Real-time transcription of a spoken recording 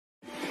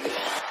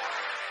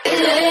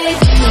Hey,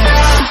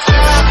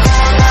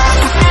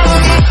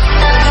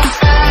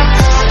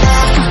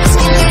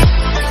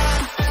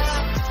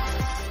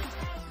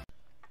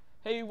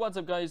 what's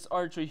up guys,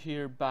 Archie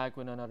here, back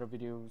with another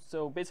video.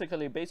 So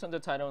basically, based on the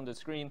title on the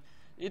screen,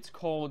 it's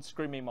called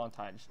Screaming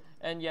Montage.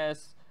 And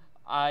yes,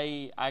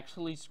 I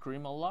actually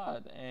scream a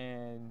lot,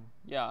 and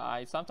yeah,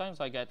 I sometimes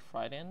get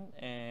frightened.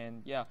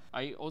 And yeah,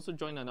 I also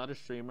joined another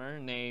streamer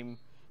named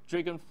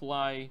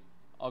Dragonfly.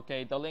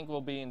 Okay, the link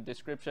will be in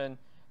description.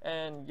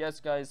 And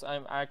yes guys,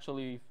 I'm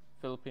actually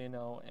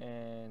Filipino,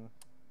 and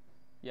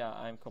yeah,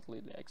 I'm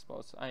completely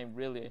exposed. I'm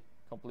really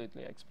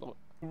completely exposed.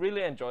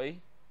 Really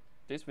enjoy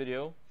this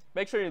video.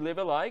 Make sure you leave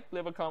a like,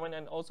 leave a comment,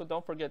 and also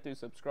don't forget to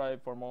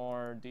subscribe for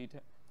more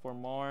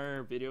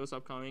videos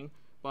upcoming.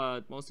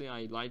 But mostly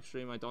I live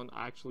stream, I don't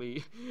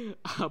actually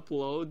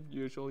upload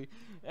usually.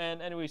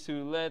 And anyway, so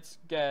let's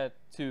get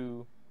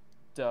to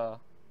the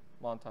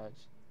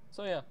montage.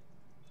 So yeah,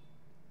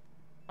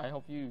 I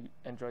hope you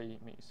enjoy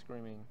me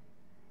screaming.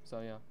 So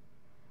yeah,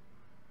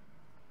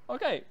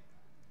 okay,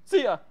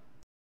 see ya.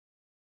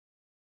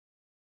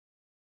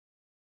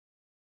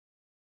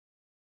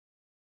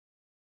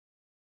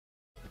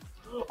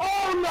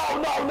 Oh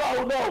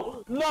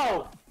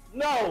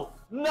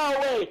no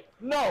way,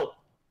 no.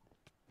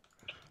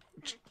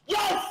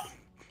 Yes!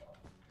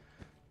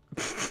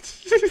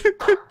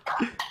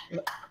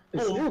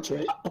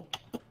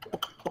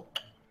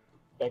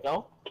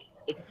 Gecko?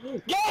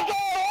 Gecko!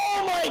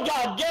 Oh my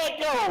god,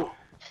 Gecko!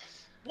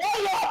 Why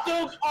you have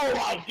to? Oh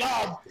my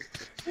god!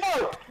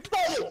 No!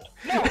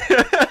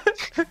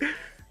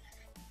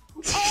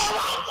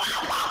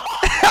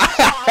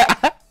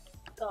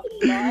 Stop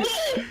it! No!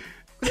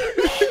 Oh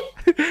my god!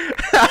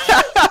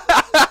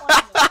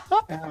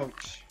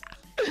 Ouch.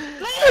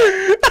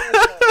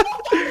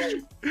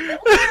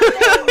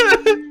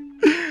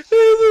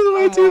 This is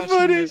way too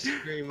funny.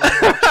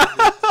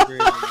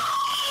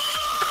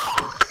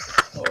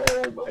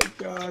 Oh my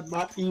god,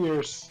 my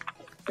ears.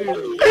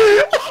 Dude.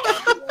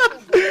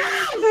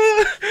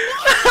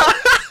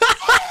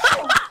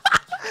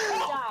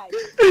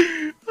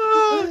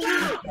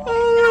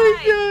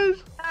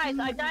 Guys,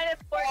 I died at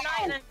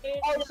Fortnite and I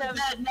hated them.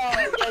 No,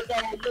 you're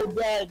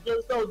dead.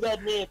 You're so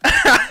dead, Nick.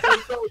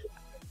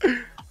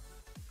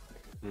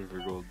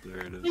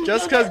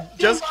 Just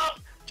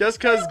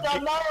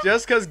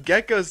cause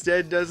Gecko's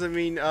dead doesn't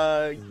mean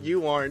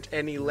you aren't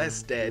any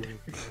less dead.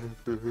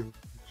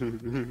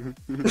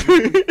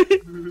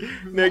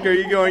 Nick, are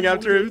you going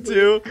after him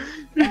too?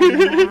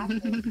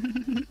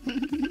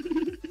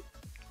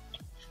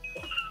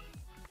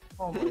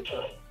 Oh my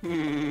god.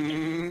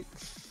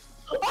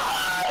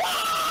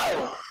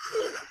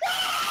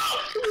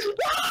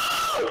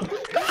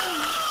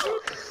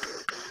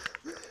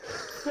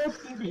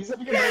 He's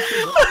having a nice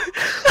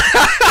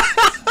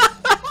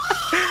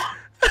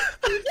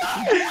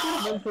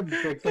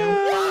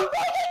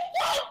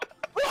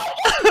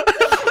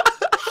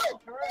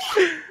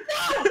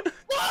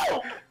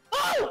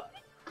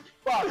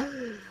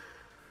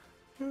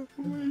Oh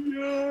my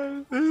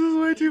god, this is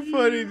way too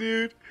funny,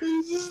 dude.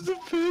 This is the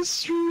best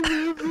stream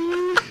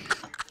ever.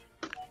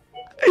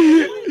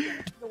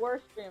 The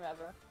worst stream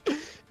ever.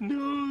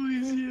 No,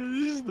 this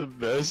is the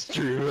best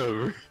stream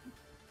ever.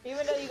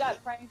 Even though you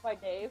got pranked by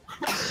Dave.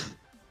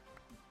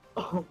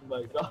 Oh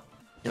my god.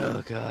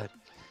 Oh god.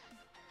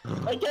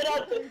 I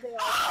cannot.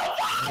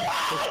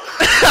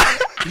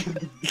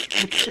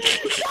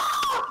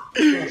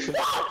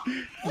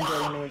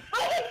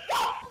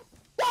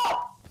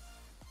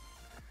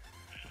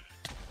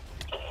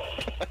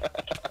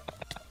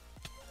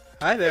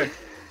 Hi there.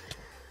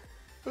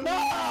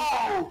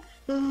 No!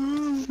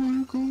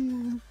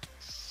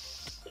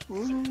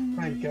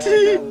 my god,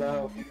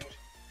 hello.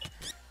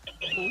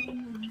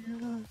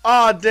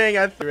 Oh dang,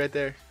 I threw right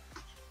there.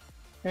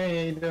 Hey,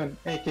 how you doing?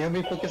 Hey, can you help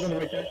me focus on the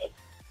right there?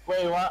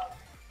 Wait, what?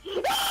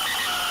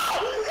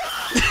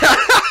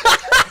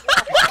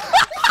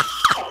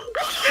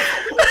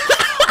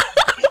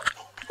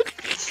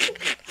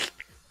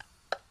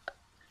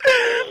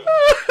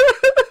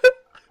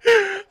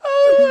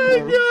 Oh my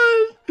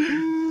god!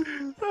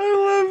 I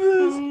love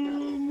this.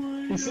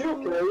 Is he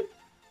okay?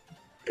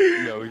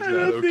 No, he's I not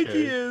don't okay. think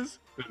he is.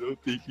 I don't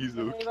think he's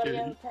Anybody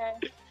okay.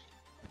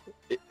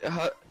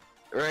 okay?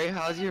 Ray,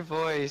 how's your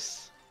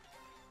voice?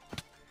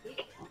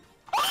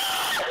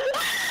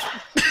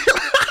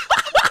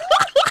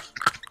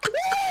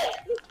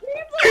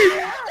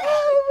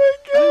 Oh my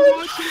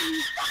god!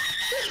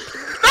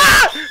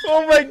 Ah!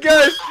 Oh my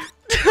gosh!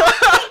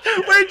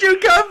 Where'd you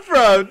come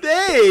from?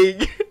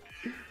 Dang!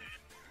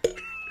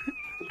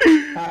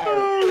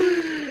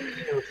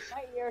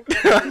 My ears.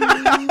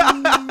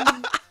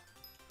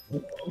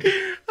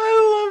 I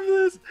love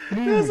this.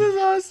 This is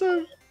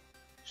awesome.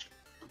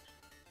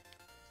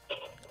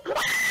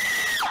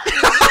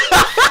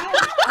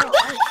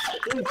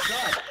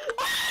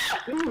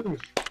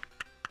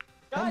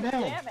 God down.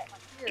 damn it, my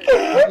ears.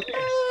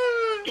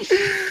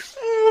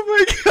 Oh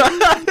my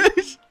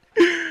gosh!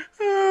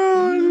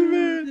 Oh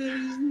man. That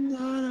is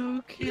not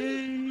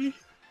okay.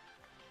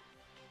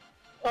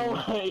 Oh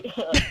my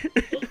god.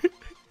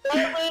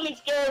 That really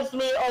scares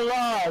me a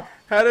lot.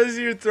 How does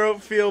your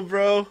throat feel,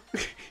 bro?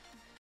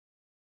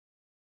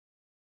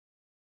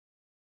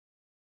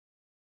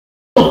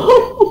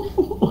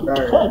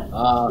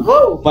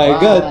 Oh my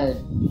god!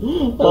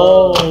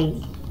 Oh.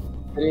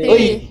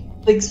 Uy!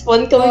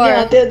 Nag-spawn kami ni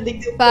ate.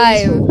 5,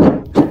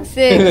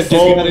 6,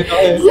 7,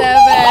 8,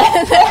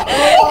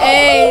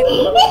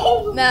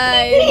 9,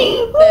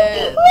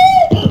 10.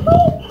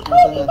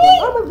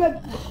 Oh my god!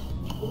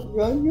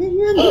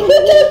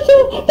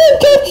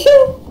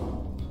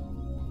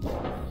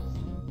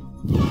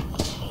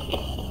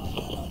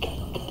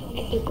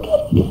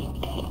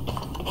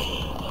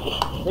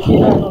 May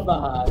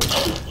kinakabahan.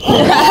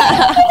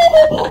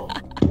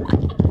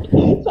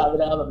 Sabi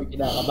na nga may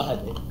kinakabahan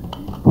eh.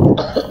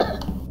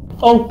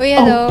 Oh! Uy,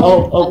 hello.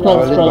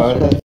 Crouch.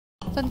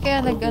 Saan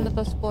kaya nag-ano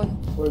to spawn?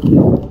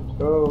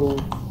 Go!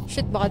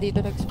 Shit, baka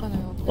dito nag-spawn.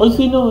 Oh,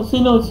 sino?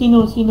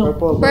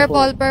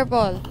 Purple.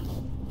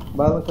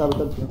 Bawal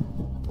sabotage yun.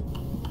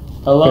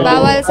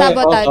 Bawal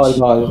sabotage.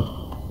 Bawal.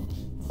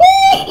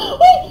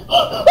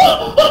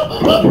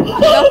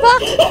 The fuck?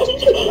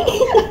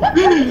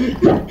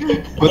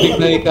 Butik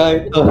na ikaw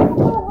ito.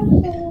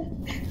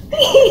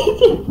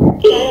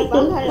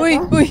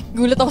 Uy,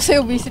 gulat ako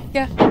sa'yo, visit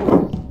ka.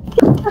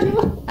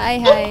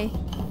 Hi.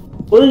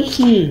 Where is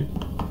she?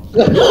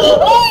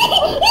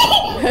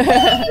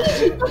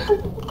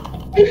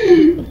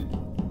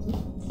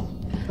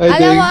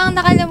 Alam mo ang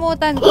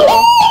nakalimutan ko.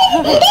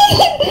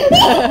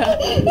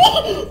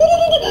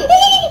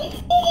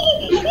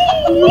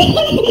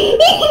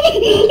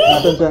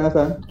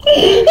 Nasaan?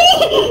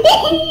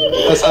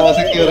 Nasa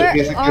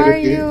security. Where are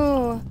you?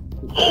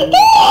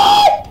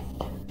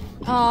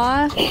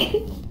 Aww.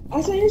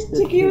 Asa yung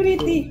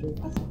security?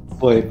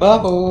 Boy pa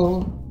ako.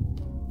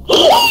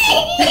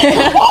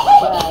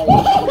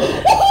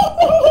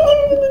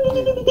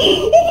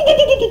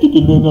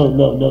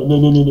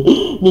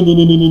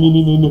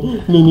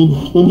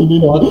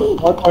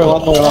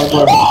 One more.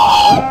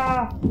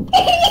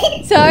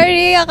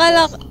 Sorry,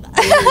 akala ko.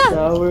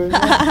 Shower.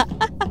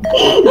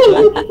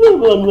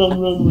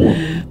 Run.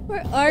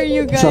 Where are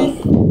you guys?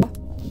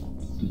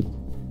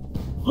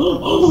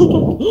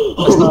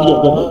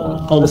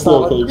 I'm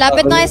so okay.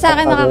 Lapit na kayo sa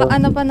akin,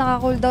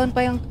 naka-cooldown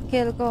pa yung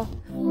kill ko.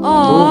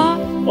 Aww.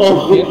 Oh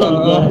my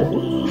god.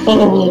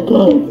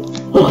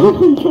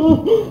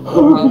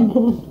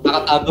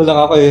 Nakatago lang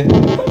ako eh.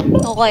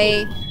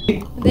 Okay.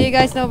 Do you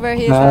guys know where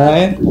he is?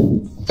 9,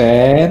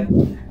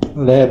 10,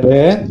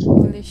 11,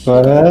 Holy shit.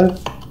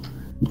 12,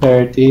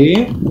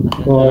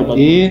 13,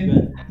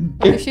 14,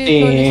 Holy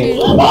shit. 15.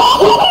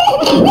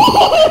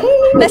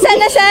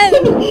 Nasaan?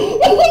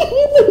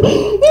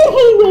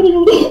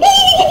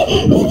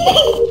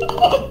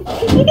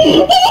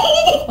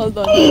 Hold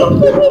on.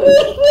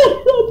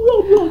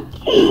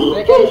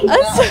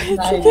 Ang sakit.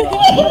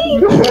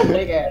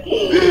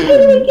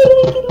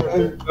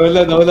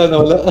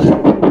 Nawala.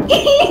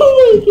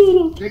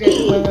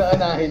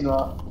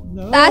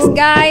 Taas,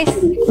 guys!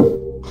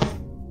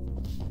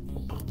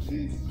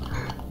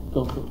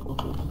 Go.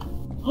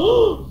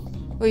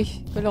 Uy,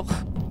 kulok.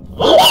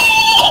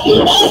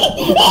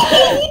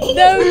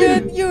 No,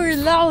 dude, you're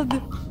loud.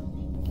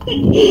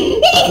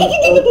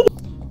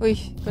 Uy,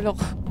 kulok.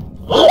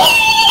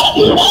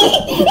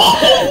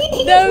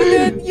 No,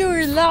 dude,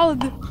 you're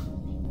loud.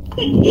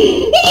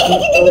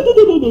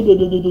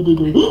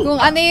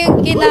 Kung ano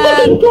yung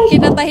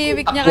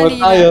kinatahimik niya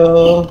kanina.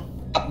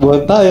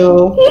 Takbuhan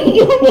tayo.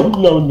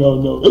 No.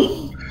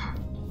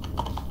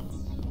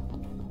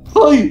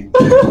 Hoy!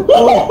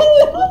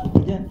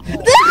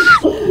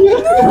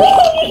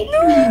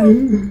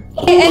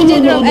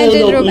 Engine room.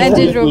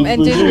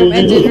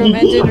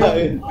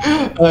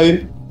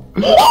 Ay.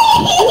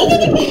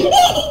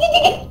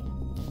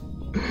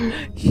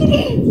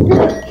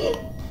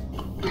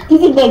 This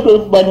is my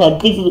first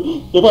manhunt. This is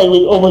if I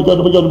win. Oh my god.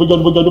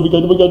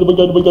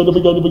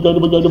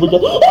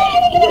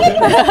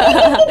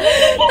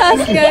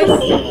 Taas, guys.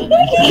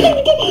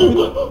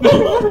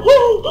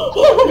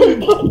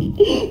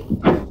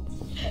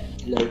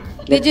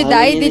 Did you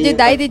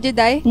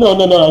die? No.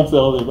 I'm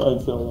still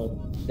alive.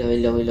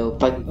 Hello.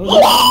 Pag...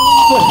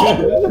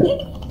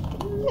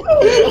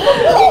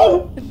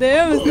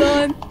 Damn,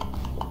 son.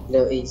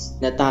 Hello, Ace.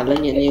 Natalo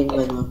niya na yung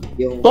ano,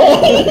 yung...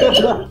 Goodbye.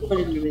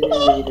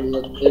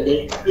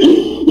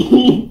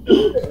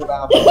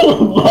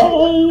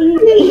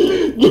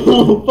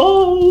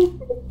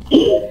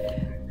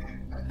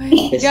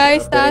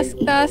 Guys,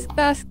 task. Bye.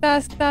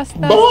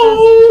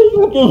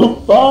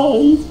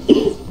 Goodbye.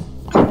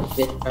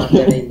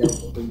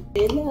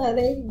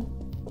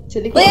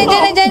 Uy,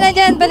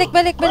 andyan. Balik.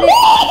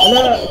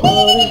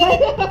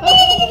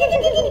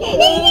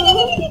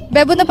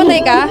 Bebo, napatay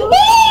ka?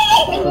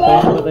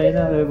 Patay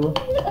na, Bebo.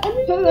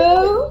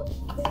 Hello?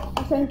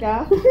 Asan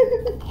ka?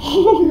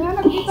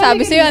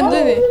 Sabi sa'yo,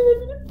 andun eh.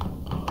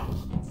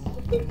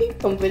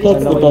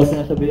 That's the best.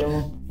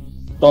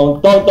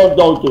 Don't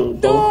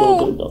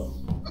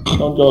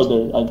go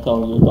there. I'm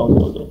telling you, don't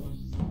go there.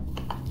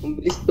 Ang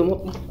bilis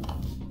tumakbo.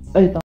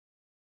 Ay,